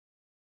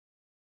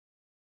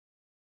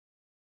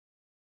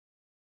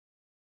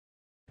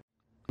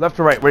Left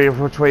or right?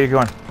 Which way are you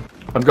going?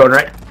 I'm going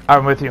right.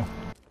 I'm with you.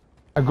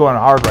 I'm going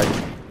hard right.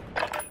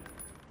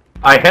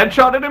 I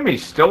headshotted him.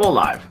 He's still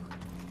alive.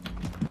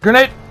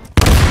 Grenade!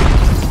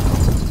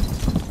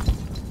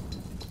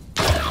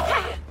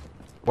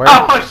 Where?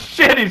 Oh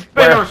shit! He's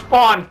been our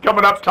spawn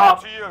coming up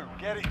top. To you.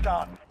 Get it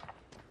done.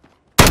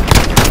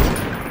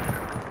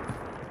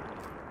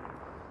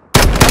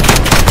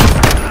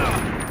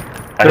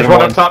 There's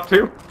one up top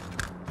too.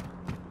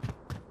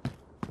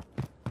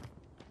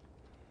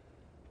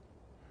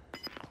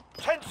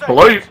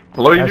 Below you,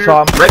 I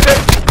saw him. right there.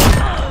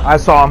 I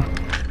saw him.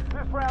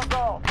 This round's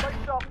off. Stay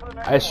sharp for the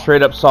next I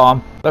straight up saw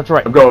him. Left or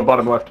right? I'm going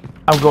bottom left.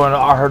 I'm going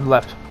hard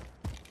left.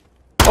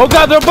 Oh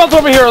god, they're both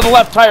over here on the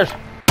left tires.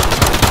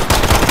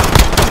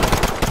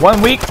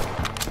 One weak.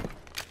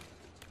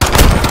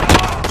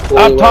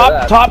 Up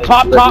top.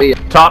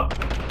 Top.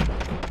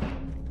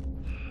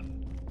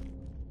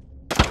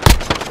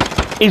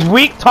 He's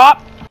weak,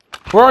 top.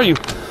 Where are you?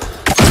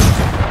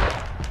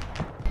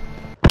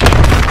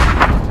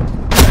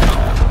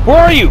 Where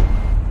are you?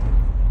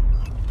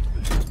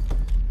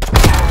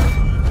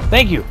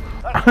 Thank you.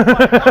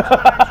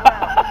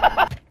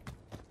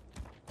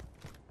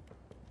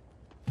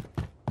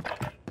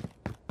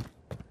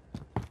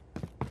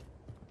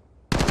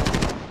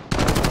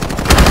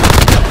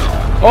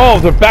 Oh,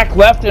 they're back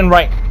left and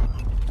right.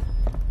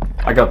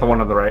 I got the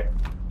one on the right.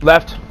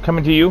 Left,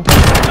 coming to you.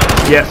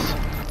 Yes.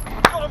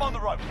 Got him on the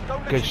rope.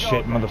 Don't Good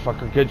shit,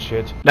 motherfucker. Good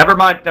shit. Never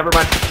mind. Never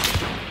mind.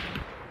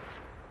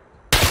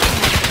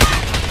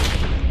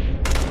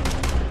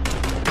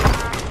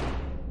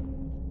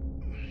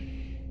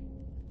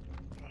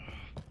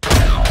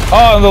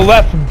 Oh, on the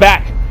left,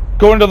 back.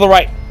 Going to the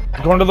right.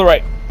 Going to the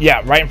right.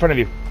 Yeah, right in front of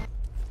you.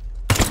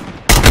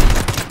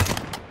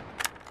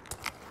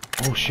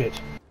 Oh, shit.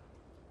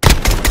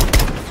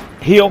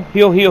 Heal,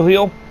 heal, heal,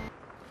 heal.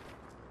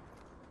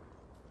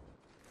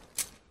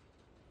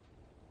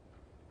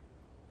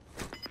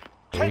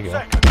 There you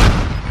go.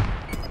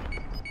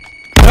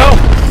 No!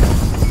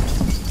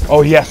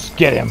 Oh, yes,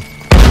 get him.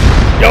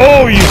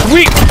 Oh, he's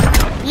weak!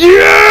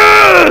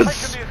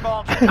 Yes!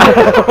 Oh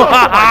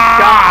my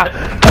god!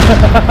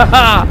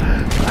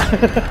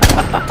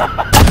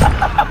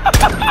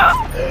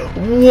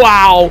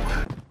 Wow!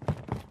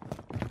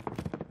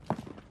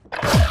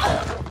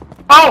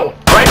 Oh!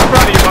 Right in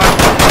front of you, bud.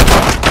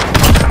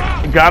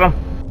 Got him.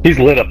 He's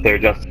lit up there,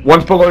 Justin.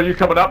 One's below you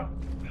coming up.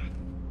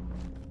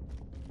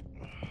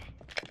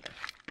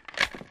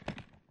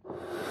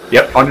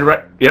 Yep, on your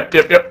right. Yep.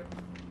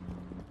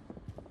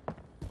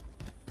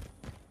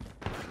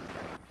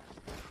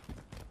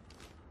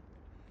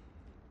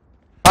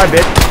 Hi,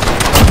 bitch.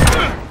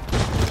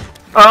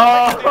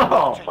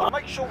 Oh!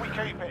 Make sure we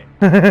keep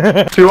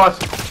it. To us.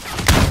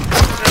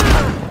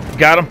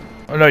 Got him.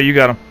 Oh, no, you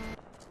got him.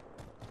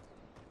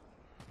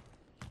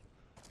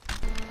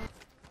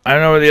 I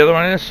don't know where the other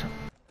one is.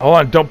 Hold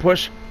on, don't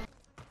push.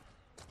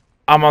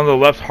 I'm on the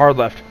left, hard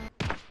left.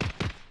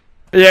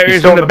 Yeah,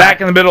 he's in the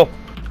back in the middle.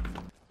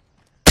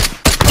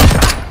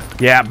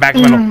 Yeah, back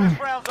in the middle. This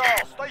round's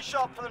off. Stay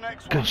sharp for the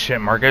next one. Good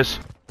shit, Marcus.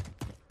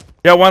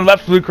 Yeah, one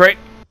left, blue crate.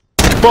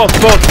 Both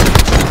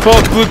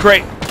blue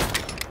crate.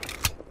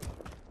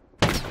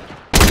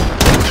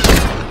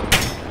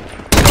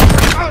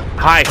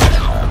 Hi.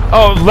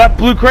 Oh, left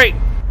blue crate.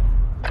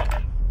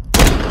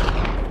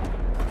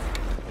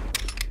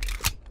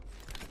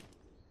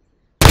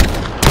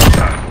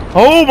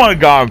 Oh my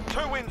god.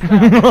 2 wins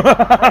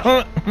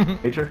now.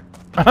 Nature.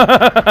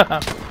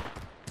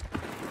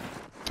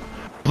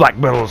 Black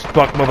metal as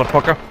fuck,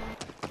 motherfucker.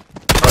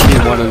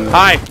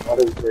 Hi. 1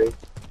 and 3.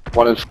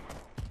 1 and 3.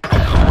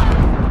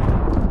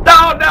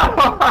 No!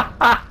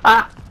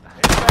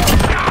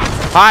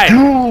 Hi.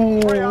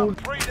 3 up,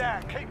 3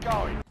 down. Keep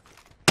going.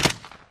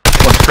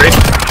 One straight.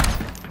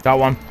 Got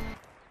one.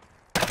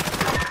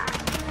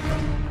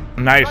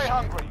 Nice. Stay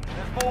hungry.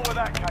 There's more where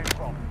that came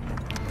from.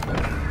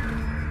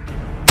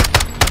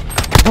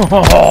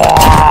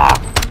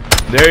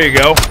 There you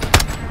go.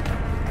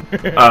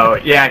 Oh,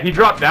 yeah, he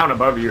dropped down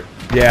above you.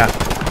 Yeah.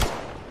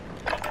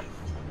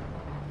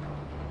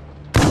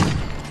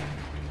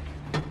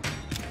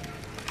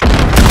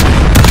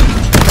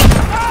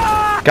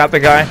 Got the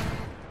guy.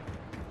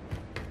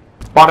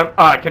 Bottom,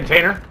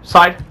 container,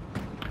 side.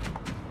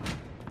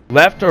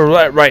 Left or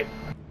right?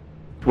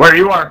 Where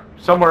you are.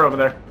 Somewhere over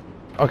there.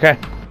 Okay.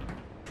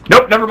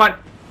 Nope, never mind.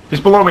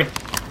 He's below me.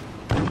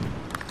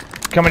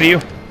 Coming to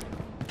you.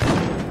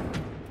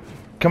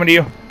 Coming to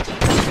you. 10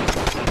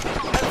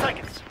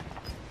 seconds.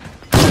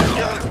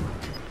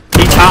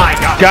 He's high.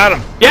 Got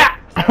him. Yeah!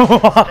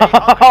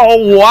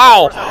 Oh,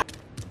 wow.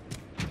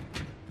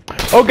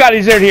 Oh, God,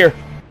 he's right here.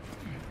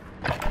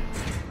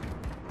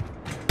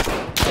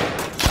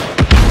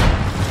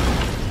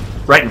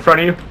 Right in front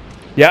of you.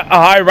 Yeah,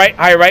 high right.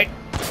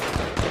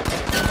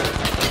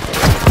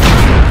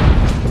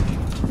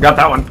 Got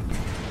that one.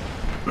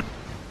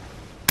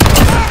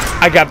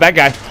 I got that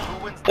guy.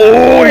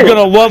 Oh, you're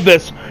gonna love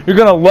this. You're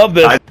gonna love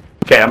this.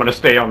 Okay, I'm gonna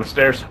stay on the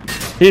stairs.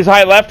 He's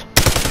high left.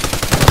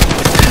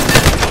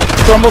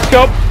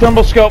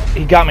 Thermal scope.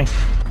 He got me.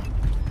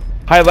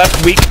 High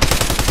left, weak.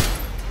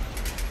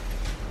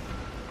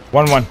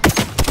 1-1.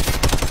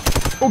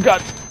 Oh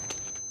god.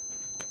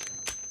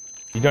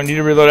 You don't need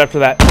to reload after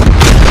that.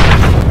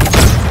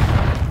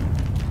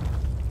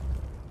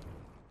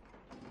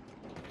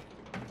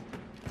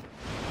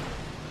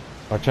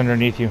 Watch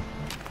underneath you.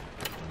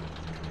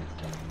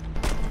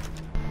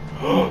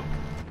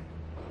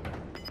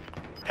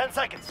 10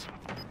 seconds.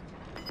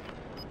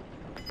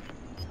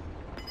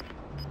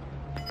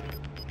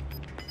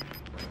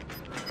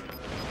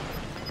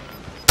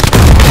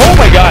 Oh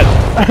my god!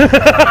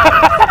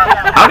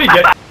 How'd he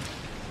get?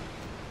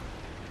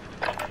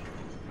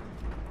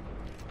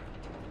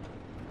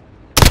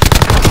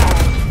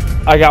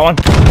 I got one.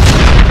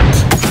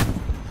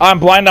 I'm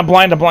blind, I'm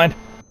blind, I'm blind.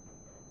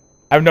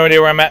 I have no idea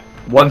where I'm at.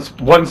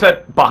 One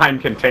set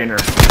behind container.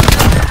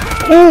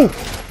 Ooh!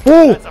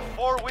 Ooh! That's a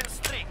 4-win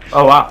streak.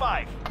 Oh, wow.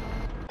 5.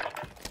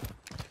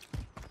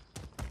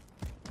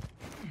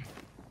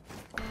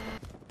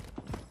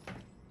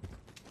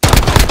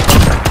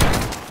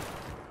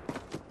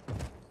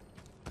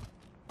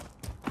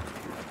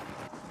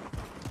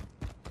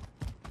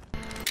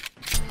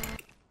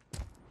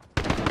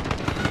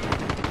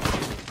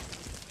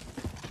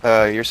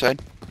 Your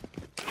side?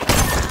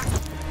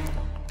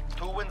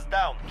 2 wins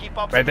down. Keep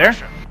up Right the there?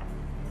 pressure.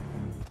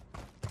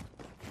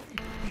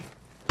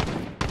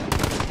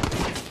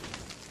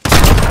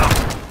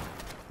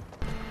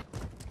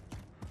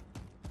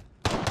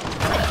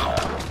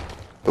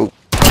 Oh.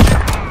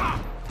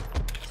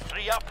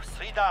 3 up,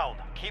 3 down.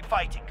 Keep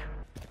fighting.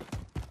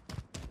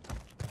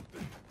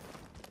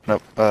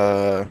 Nope.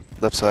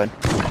 Left side.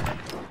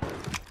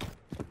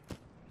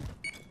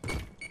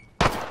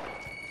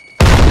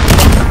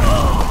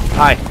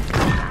 Hi.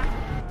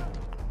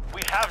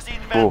 We have the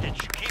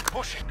advantage. Keep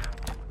pushing.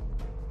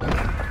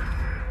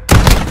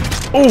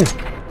 Ooh!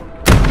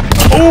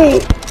 Ooh!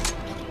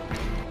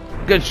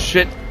 Good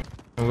shit.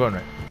 I'm going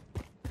right.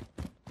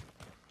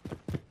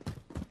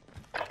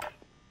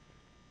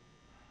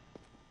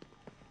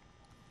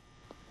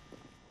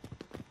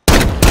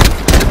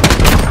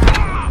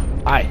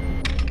 Hi.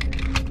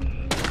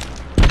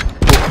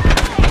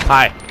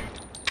 Hi.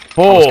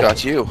 Almost Oh.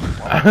 got you.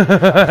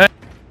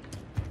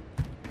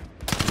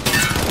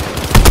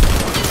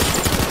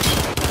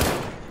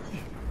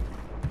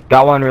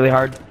 Got one really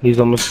hard.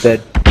 He's almost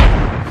dead.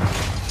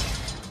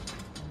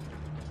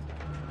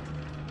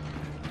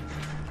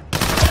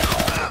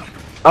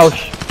 Oh,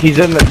 he's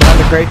in the behind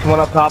the crates. One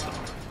up top.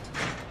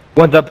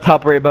 One's up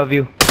top right above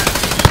you.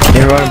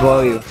 And running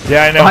below you.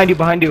 Yeah, I know. Behind you,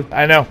 behind you.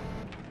 I know.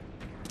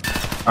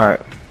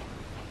 Alright.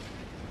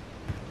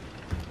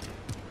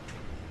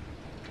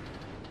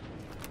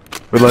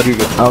 Reload you.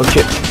 Oh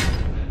shit.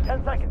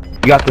 10 seconds.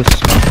 You got this.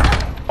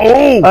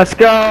 Oh! Let's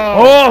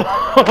go!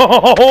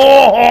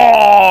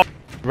 Oh!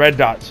 Red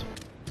dots.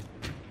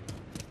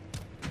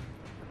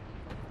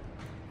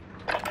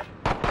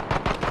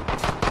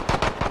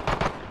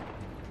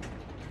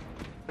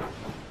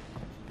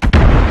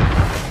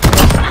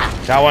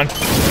 Got one.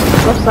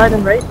 Left side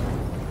and right.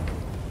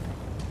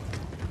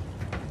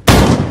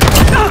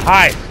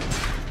 Hi.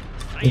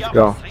 3 Let's up,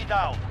 go. 3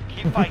 down.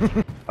 Keep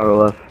fighting. I'll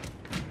left.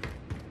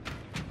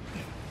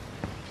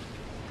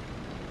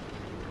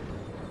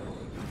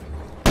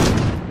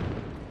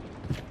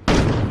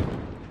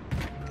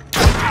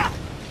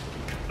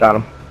 Got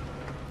him.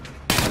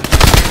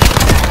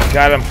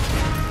 Got him.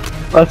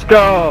 Let's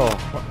go!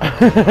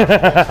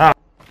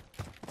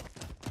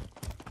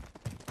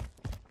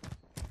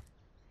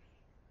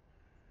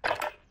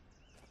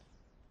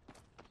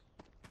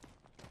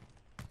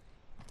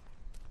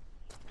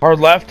 Hard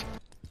left.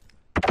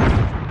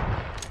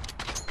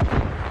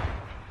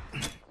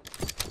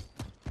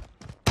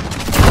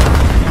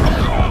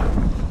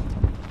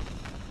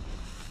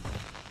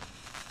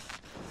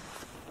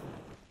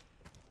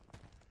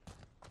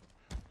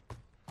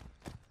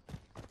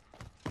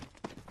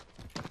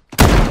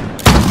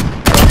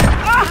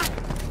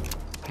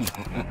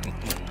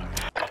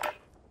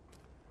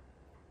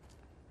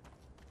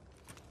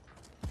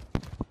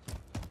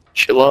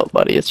 Chill out,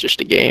 buddy. It's just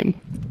a game.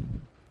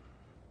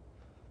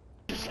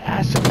 Just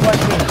ask a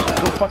question.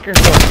 Go fuck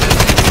yourself.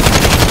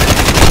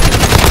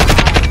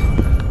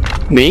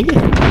 Me?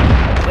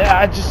 Yeah,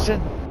 I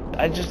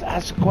just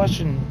asked a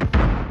question.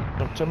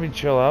 Don't tell me to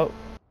chill out.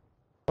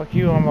 Fuck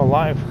you, I'm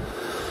alive.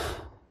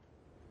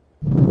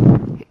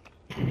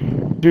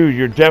 Dude,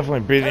 you're definitely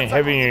breathing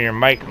heavy in your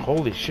mic.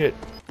 Holy shit.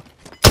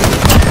 Took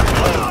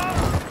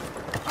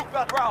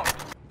that round.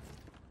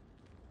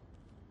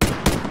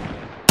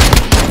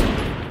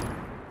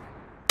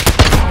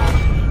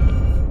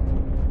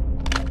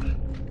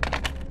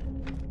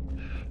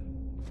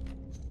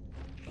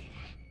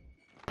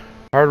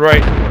 Hard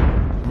right.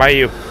 By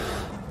you.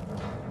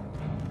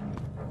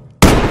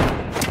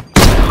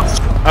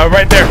 Oh,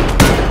 right there.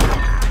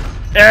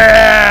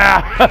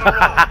 Yeah!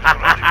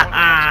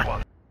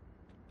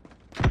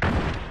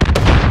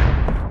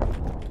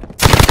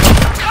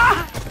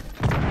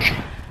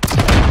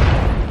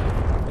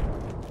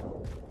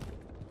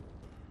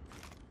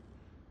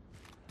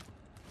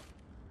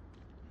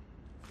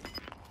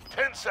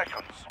 10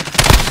 seconds.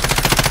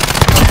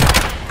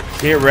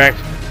 Get wrecked.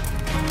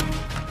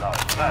 Now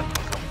that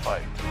was a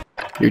fight.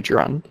 You're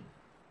drunk.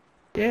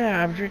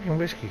 Yeah, I'm drinking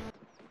whiskey.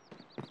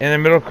 In the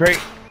middle crate.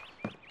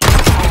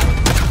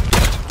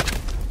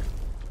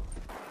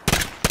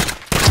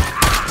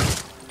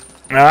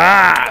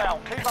 Ah! Now,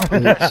 keep up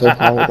You're so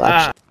cold,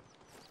 actually.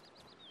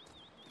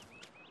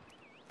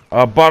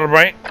 Bottom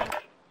right.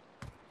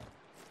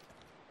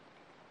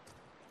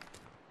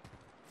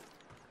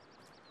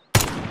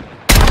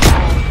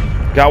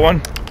 Got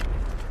one.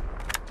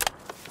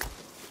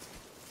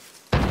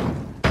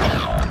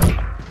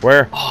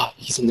 Where? Oh,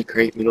 he's in the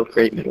crate, middle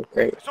crate, middle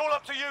crate. It's all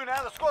up to you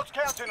now. The squad's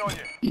counting on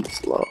you.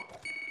 He's low.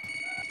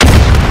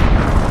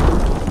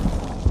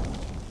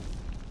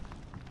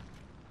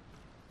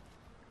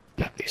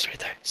 Yeah, he's right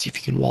there. See if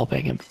you can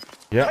wallbang him.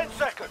 Yeah. 10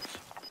 seconds.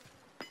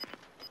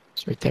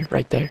 He's right there,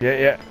 right there. Yeah,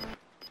 yeah.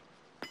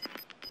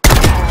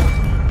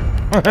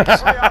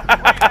 Hurry up.